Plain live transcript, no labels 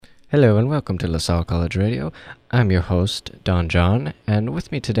Hello and welcome to LaSalle College Radio. I'm your host, Don John, and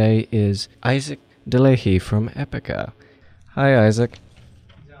with me today is Isaac DeLahey from Epica. Hi, Isaac.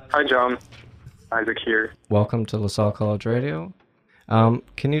 Hi, John. Isaac here. Welcome to LaSalle College Radio.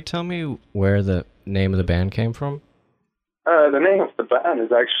 Can you tell me where the name of the band came from? The name of the band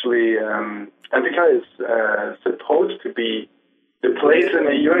is actually, Epica is supposed to be the place in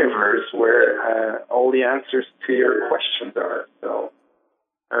the universe where all the answers to your questions are. So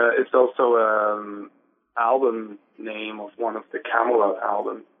it's also album name of one of the Camelot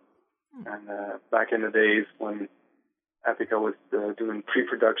albums. And back in the days when Epica was doing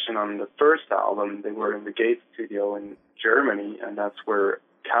pre-production on the first album, they were in the Gate Studio in Germany, and that's where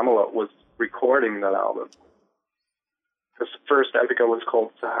Camelot was recording that album. Because first Epica was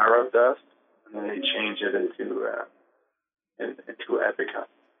called Sahara Dust, and then they changed it into Epica,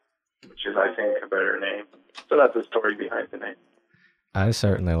 which is, I think, a better name. So that's the story behind the name. I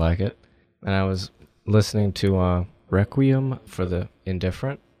certainly like it. And I was listening to Requiem for the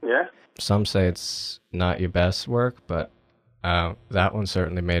Indifferent. Yeah? Some say it's not your best work, but that one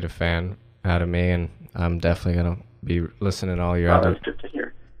certainly made a fan out of me, and I'm definitely going to be listening to all your other... That's good to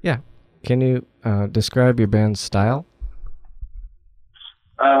hear. Yeah. Can you describe your band's style?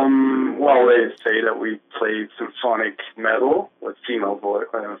 Well, they say that we play symphonic metal with female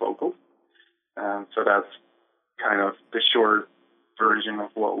vocals. So that's kind of the short version of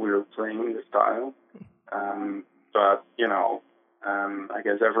what we were playing, the style. But, I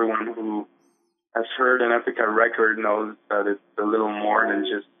guess everyone who has heard an Epica record knows that it's a little more than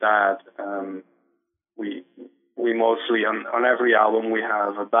just that. We mostly, on every album, we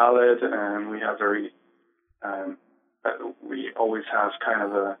have a ballad, and we have we always have kind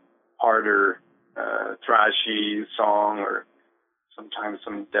of a harder, thrashy song, or sometimes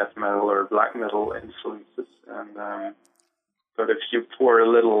some death metal or black metal influences. And but if you pour a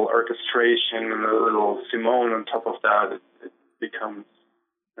little orchestration and a little Simone on top of that, it becomes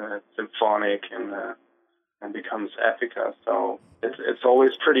symphonic and becomes Epica. So it's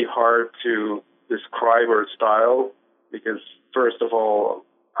always pretty hard to describe our style because, first of all,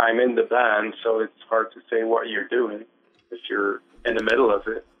 I'm in the band, so it's hard to say what you're doing if you're in the middle of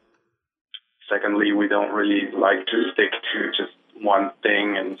it. Secondly, we don't really like to stick to just one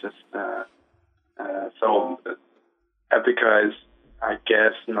thing and just so Epica is, I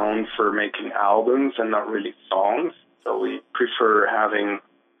guess, known for making albums and not really songs. So we prefer having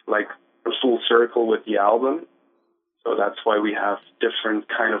like a full circle with the album. So that's why we have different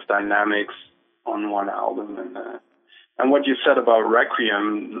kind of dynamics on one album. And what you said about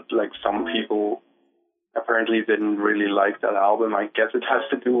Requiem, like some people apparently didn't really like that album. I guess it has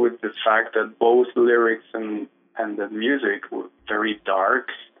to do with the fact that both the lyrics and the music were very dark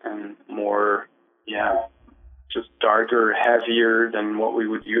and more, just darker, heavier than what we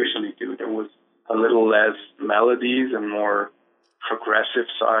would usually do. There was a little less melodies and more progressive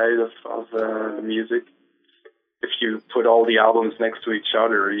side of the music. If you put all the albums next to each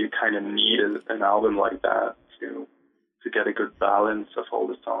other, you kind of need an album like that to get a good balance of all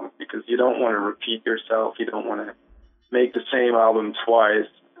the songs, because you don't want to repeat yourself. You don't want to make the same album twice.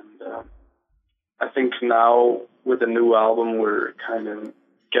 And I think now with the new album, we're kind of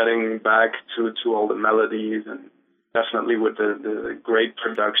getting back to all the melodies, and definitely with the great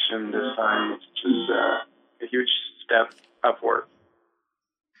production this time, it's just a huge step upward.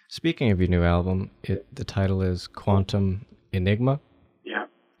 Speaking of your new album, the title is Quantum Enigma. Yeah.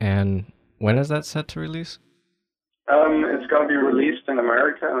 And when is that set to release? It's going to be released in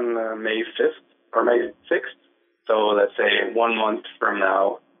America on May 5th or May 6th. So let's say 1 month from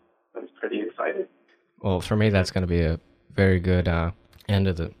now. I'm pretty excited. Well, for me, that's going to be a very good end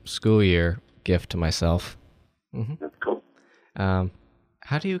of the school year gift to myself. Mm-hmm. That's cool.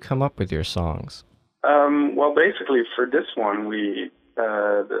 How do you come up with your songs? Well, basically for this one, we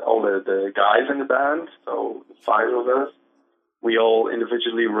all the guys in the band, so 5 of us, we all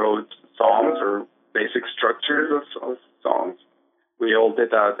individually wrote songs or basic structures of songs. We all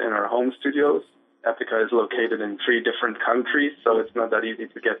did that in our home studios. Epica is located in 3 different countries, so it's not that easy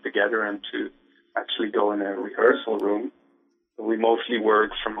to get together and to actually go in a rehearsal room. So we mostly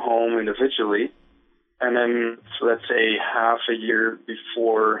work from home individually. And then, so let's say half a year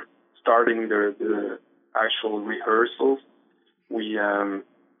before starting the actual rehearsals, we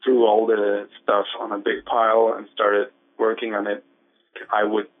threw all the stuff on a big pile and started working on it. I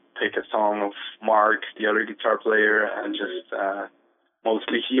would take a song of Mark, the other guitar player, and just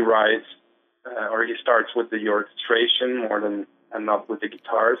mostly he writes, or he starts with the orchestration more than, and not with the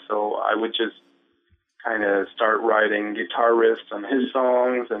guitar. So I would just kind of start writing guitar riffs on his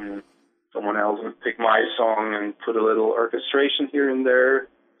songs, and someone else would pick my song and put a little orchestration here and there.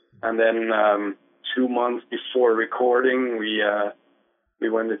 And then 2 months before recording, we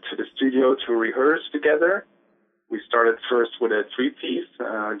went into the studio to rehearse together. We started first with a 3-piece,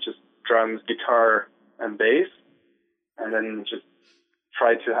 just drums, guitar, and bass, and then just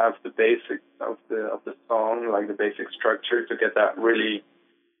tried to have the basics of the song, like the basic structure, to get that really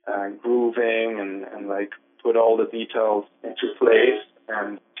grooving and like put all the details into place.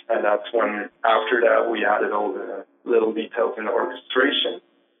 And that's when, after that, we added all the little details in the orchestration.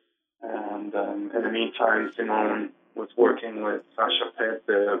 And in the meantime, Simone was working with Sasha Pet,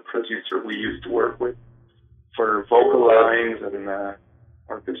 the producer we used to work with, for vocal lines and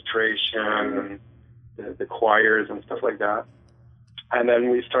orchestration and the choirs and stuff like that. And then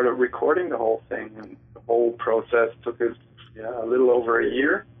we started recording the whole thing, and the whole process took us a little over a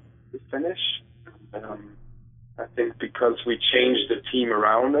year to finish. I think because we changed the team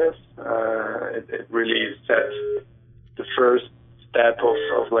around us, it really set the first step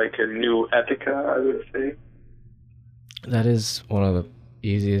of like a new Epica, I would say. That is one of the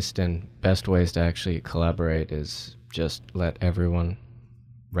easiest and best ways to actually collaborate, is just let everyone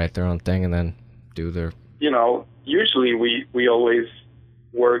write their own thing and then do their... Usually we always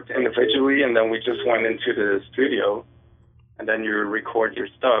worked individually, and then we just went into the studio, and then you record your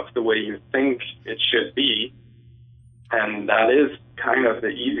stuff the way you think it should be. And that is kind of the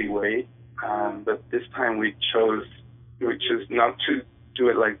easy way. But this time we chose not to do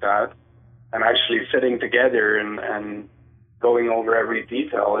it like that, and actually sitting together and going over every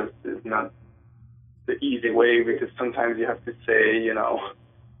detail is not the easy way, because sometimes you have to say,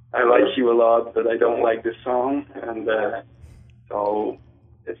 I like you a lot, but I don't like this song. And so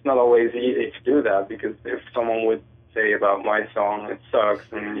it's not always easy to do that, because if someone would say about my song, it sucks,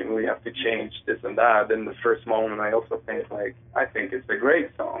 and we have to change this and that, in the first moment I also think, like, I think it's a great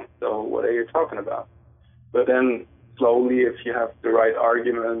song, so what are you talking about? But then slowly, if you have the right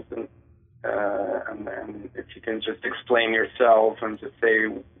arguments and if you can just explain yourself and just say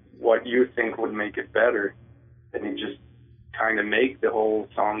what you think would make it better, then you just kind of make the whole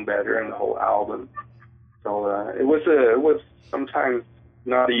song better and the whole album. So it was sometimes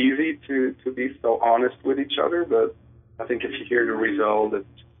not easy to be so honest with each other, but I think if you hear the result,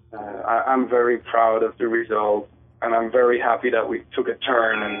 I'm very proud of the result, and I'm very happy that we took a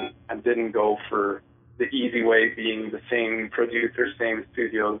turn and didn't go for the easy way, being the same producer, same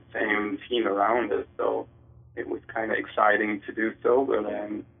studio, same team around us. So it was kind of exciting to do so, but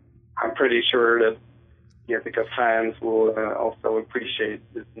I'm pretty sure that the Epica fans will also appreciate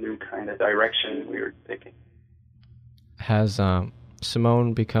this new kind of direction we were taking. Has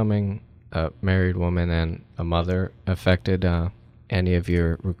Simone becoming a married woman and a mother affected any of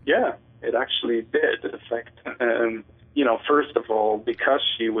your... Yeah, it actually did affect. First of all, because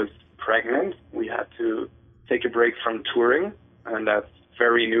she was pregnant, we had to take a break from touring, and that's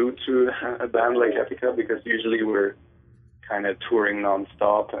very new to a band like Epica, because usually we're kind of touring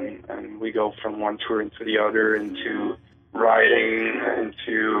nonstop, and we go from one tour into the other, into writing,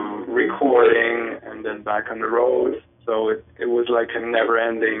 into recording, and then back on the road. So it was like a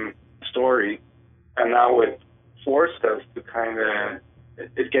never-ending story. And now it forced us to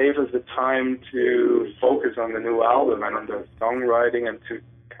it gave us the time to focus on the new album and on the songwriting, and to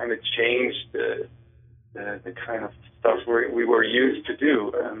kind of change the kind of stuff we were used to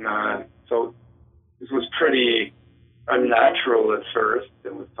do. And so this was pretty unnatural at first.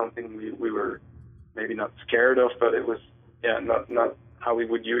 It was something we were maybe not scared of, but it was not how we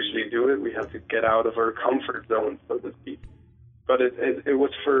would usually do it. We had to get out of our comfort zone, so to speak. But it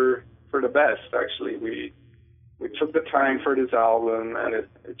was for the best, actually. We took the time for this album, and it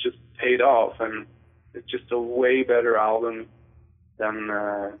just paid off, and it's just a way better album than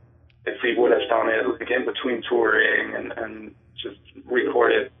if we would have done it like in between touring and just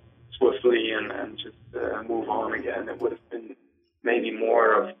record it swiftly and just move on again. It would have been maybe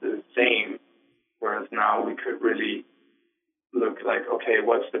more of the same, whereas now we could really look like, okay,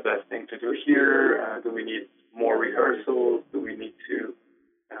 what's the best thing to do here? Do we need more rehearsals? Do we need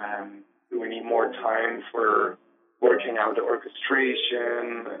more time for working out the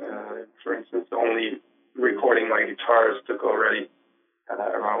orchestration? For instance, only recording my guitars took already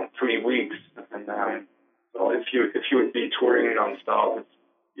around 3 weeks, and so if you would be touring nonstop,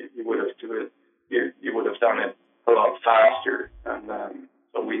 you would have done it a lot faster. And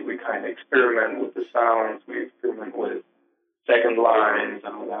so we kind of experiment with the sounds, we experiment with second lines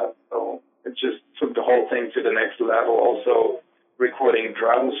and all that. So it just took the whole thing to the next level. Also, recording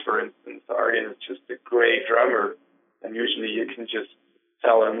drums, for instance, Arjen is just a great drummer, and usually you can just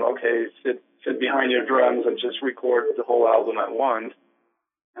tell him, okay, sit behind your drums and just record the whole album at once,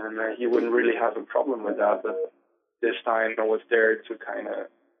 and he wouldn't really have a problem with that. But this time I was there to kind of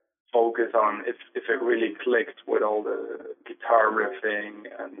focus on if it really clicked with all the guitar riffing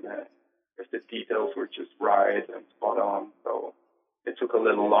and if the details were just right and spot on. So it took a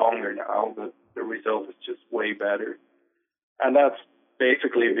little longer now, but the result is just way better. And that's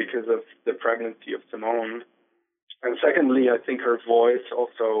basically because of the pregnancy of Simone. And secondly, I think her voice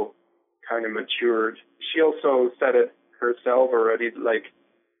also kind of matured. She also said it herself already, like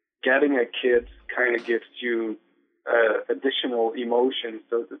getting a kid kind of gives you additional emotion,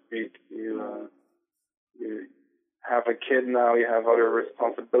 so to speak. You have a kid now, you have other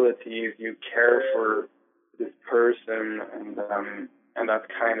responsibilities, you care for this person, and that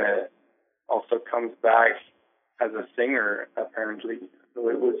kind of also comes back as a singer, apparently. So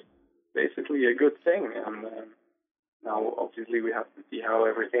it was basically a good thing, and now obviously we have to see how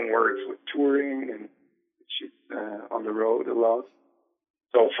everything works with touring, and she's on the road a lot.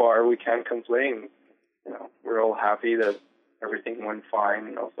 So far, we can't complain. You know, we're all happy that everything went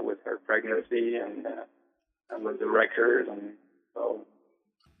fine, also with her pregnancy and with the record. And so,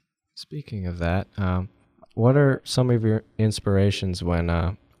 speaking of that, what are some of your inspirations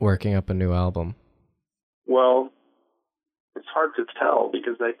when working up a new album? Well, it's hard to tell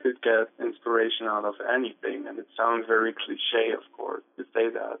because I could get inspiration out of anything, and it sounds very cliche, of course, to say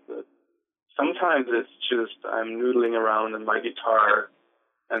that, but sometimes it's just I'm noodling around on my guitar,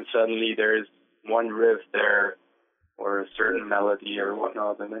 and suddenly there's one riff there, or a certain melody or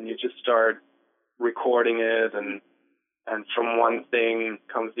whatnot, and then you just start recording it, and from one thing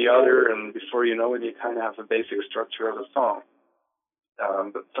comes the other, and before you know it, you kind of have a basic structure of a song.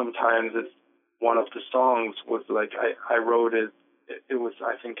 But sometimes it's one of the songs was like I wrote it. It was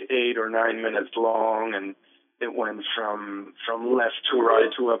I think 8 or 9 minutes long, and it went from left to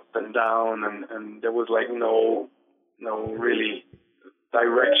right to up and down, and there was like no really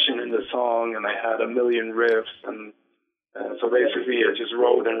direction in the song, and I had a million riffs, and so basically I just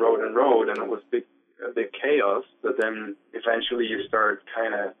wrote and wrote and wrote, and it was a big chaos. But then eventually you start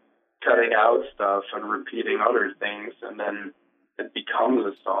kind of cutting out stuff and repeating other things, and then it becomes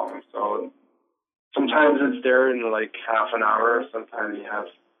a song. So sometimes it's there in like half an hour, sometimes you have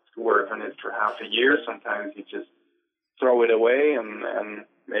to work on it for half a year, sometimes you just throw it away, and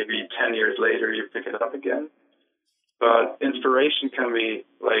maybe 10 years later you pick it up again. But inspiration can be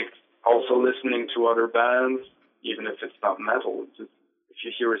like also listening to other bands, even if it's not metal. Just if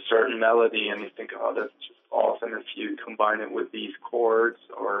you hear a certain melody and you think, oh, that's just awesome if you combine it with these chords,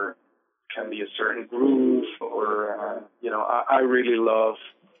 or it can be a certain groove, or, I really love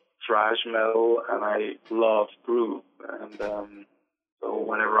thrash metal and I love groove. And so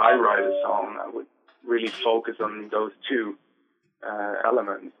whenever I write a song, I would really focus on those two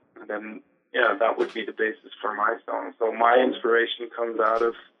elements. And then that would be the basis for my song. So my inspiration comes out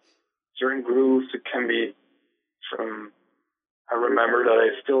of certain grooves. It can be from, I remember that I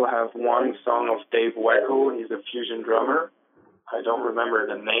still have one song of Dave Weckl. He's a fusion drummer. I don't remember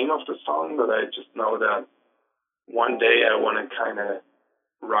the name of the song, but I just know that one day I want to kind of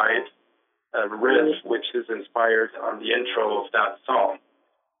write a riff which is inspired on the intro of that song.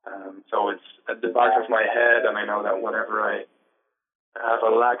 So it's at the back of my head, and I know that whenever I have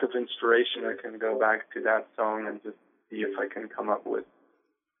a lack of inspiration, I can go back to that song and just see if I can come up with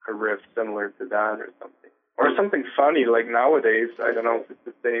a riff similar to that or something. Or something funny, like nowadays, I don't know if it's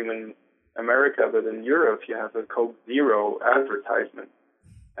the same in America, but in Europe you have a Coke Zero advertisement,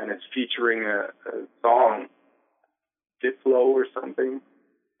 and it's featuring a song, Diplo or something.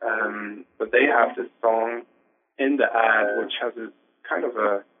 But they have this song in the ad which has a kind of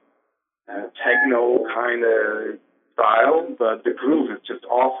a techno kind of style, but the groove is just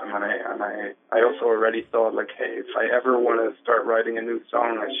awesome. And I also already thought, like, hey, if I ever want to start writing a new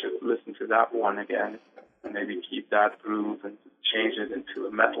song, I should listen to that one again and maybe keep that groove and just change it into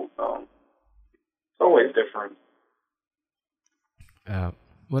a metal song. It's always different.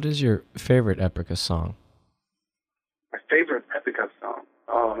 What is your favorite Epica song? My favorite Epica song?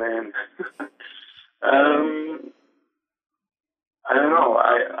 Oh, man. I don't know.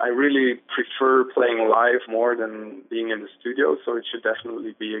 I really prefer playing live more than being in the studio, so it should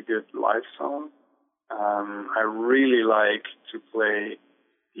definitely be a good live song. I really like to play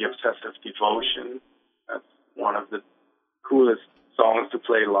The Obsessive Devotion. That's one of the coolest songs to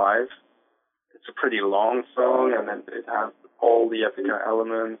play live. It's a pretty long song, and it has all the Epica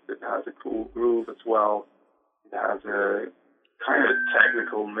elements. It has a cool groove as well. It has a kind of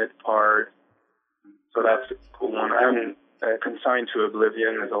technical mid part. So that's a cool one. And Consigned to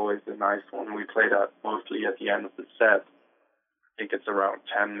Oblivion is always a nice one. We play that mostly at the end of the set. I think it's around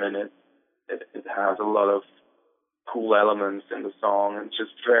 10 minutes. It has a lot of cool elements in the song, and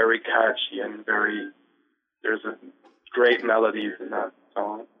just very catchy and there's a great melodies in that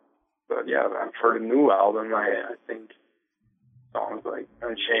song. yeah, for the new album, I think songs like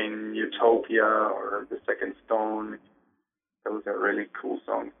Unchained Utopia or The Second Stone, those are really cool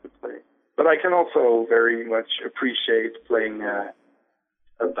songs to play. But I can also very much appreciate playing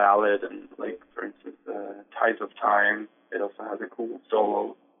a ballad, and like, for instance, Tides of Time. It also has a cool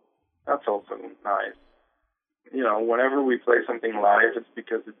solo. That's also nice. You know, whenever we play something live, it's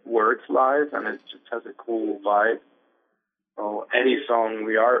because it works live and it just has a cool vibe. So any song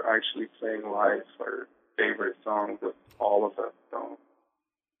we are actually playing live are favorite songs of all of us. So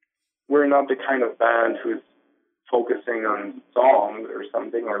we're not the kind of band who's focusing on songs or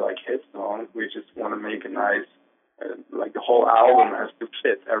something, or like hit songs. We just want to make a nice, like the whole album has to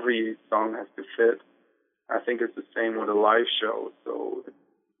fit. Every song has to fit. I think it's the same with a live show. So it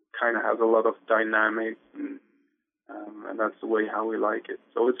kind of has a lot of dynamics, and that's the way how we like it.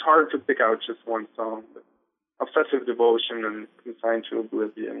 So it's hard to pick out just one song. But Obsessive Devotion and Consigned to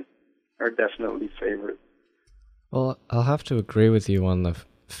Oblivion are definitely favorites. Well, I'll have to agree with you on the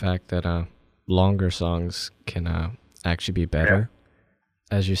fact that longer songs can actually be better.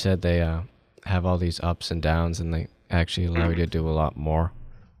 Yeah. As you said, they have all these ups and downs, and they actually allow you to do a lot more.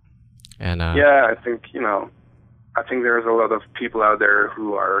 And yeah, I think there's a lot of people out there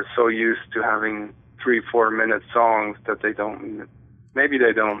who are so used to having 3-4 minute songs that they don't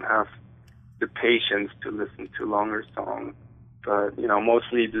have the patience to listen to longer songs. But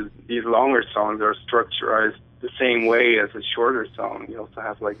mostly these longer songs are structured the same way as a shorter song. You also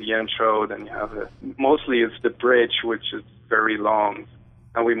have like the intro, then you have mostly it's the bridge, which is very long,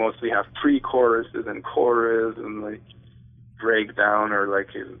 and we mostly have pre-choruses and chorus and like breakdown, or like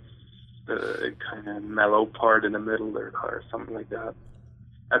a kind of mellow part in the middle or something like that.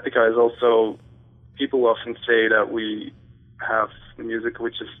 Epica is also, people often say that we have music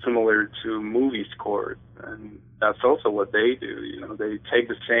which is similar to movie scores, and that's also what they do. They take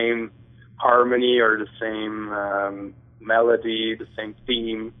the same harmony or the same melody, the same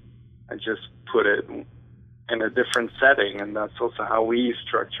theme, and just put it in a different setting. And that's also how we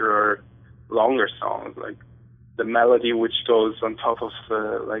structure our longer songs. Like the melody which goes on top of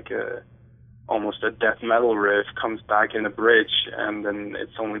almost a death metal riff comes back in a bridge, and then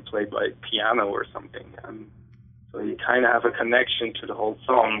it's only played by piano or something. And so you kind of have a connection to the whole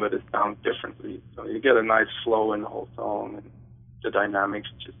song, but it sounds differently. So you get a nice flow in the whole song, and the dynamics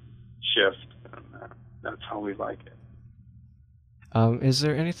just shift, and that's how we like it. Is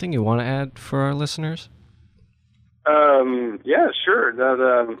there anything you want to add for our listeners? Yeah, sure.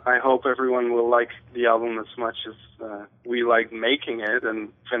 That I hope everyone will like the album as much as we like making it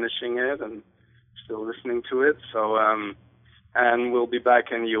and finishing it and still listening to it. So, and we'll be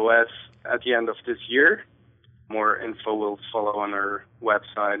back in the US at the end of this year. More info will follow on our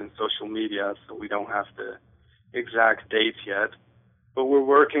website and social media, so we don't have the exact dates yet. But we're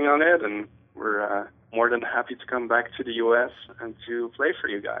working on it, and we're more than happy to come back to the US and to play for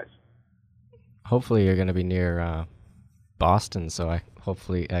you guys. Hopefully you're going to be near Boston, so I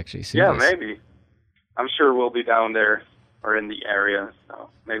hopefully actually see this. Yeah, maybe. I'm sure we'll be down there or in the area, so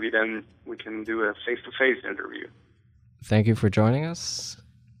maybe then we can do a face-to-face interview. Thank you for joining us.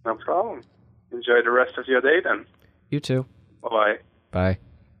 No problem. Enjoy the rest of your day then. You too. Bye-bye. Bye.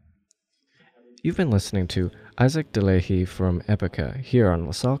 You've been listening to Isaac DeLahey from Epica here on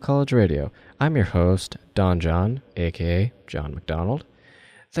LaSalle College Radio. I'm your host, Don John, a.k.a. John McDonald.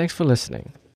 Thanks for listening.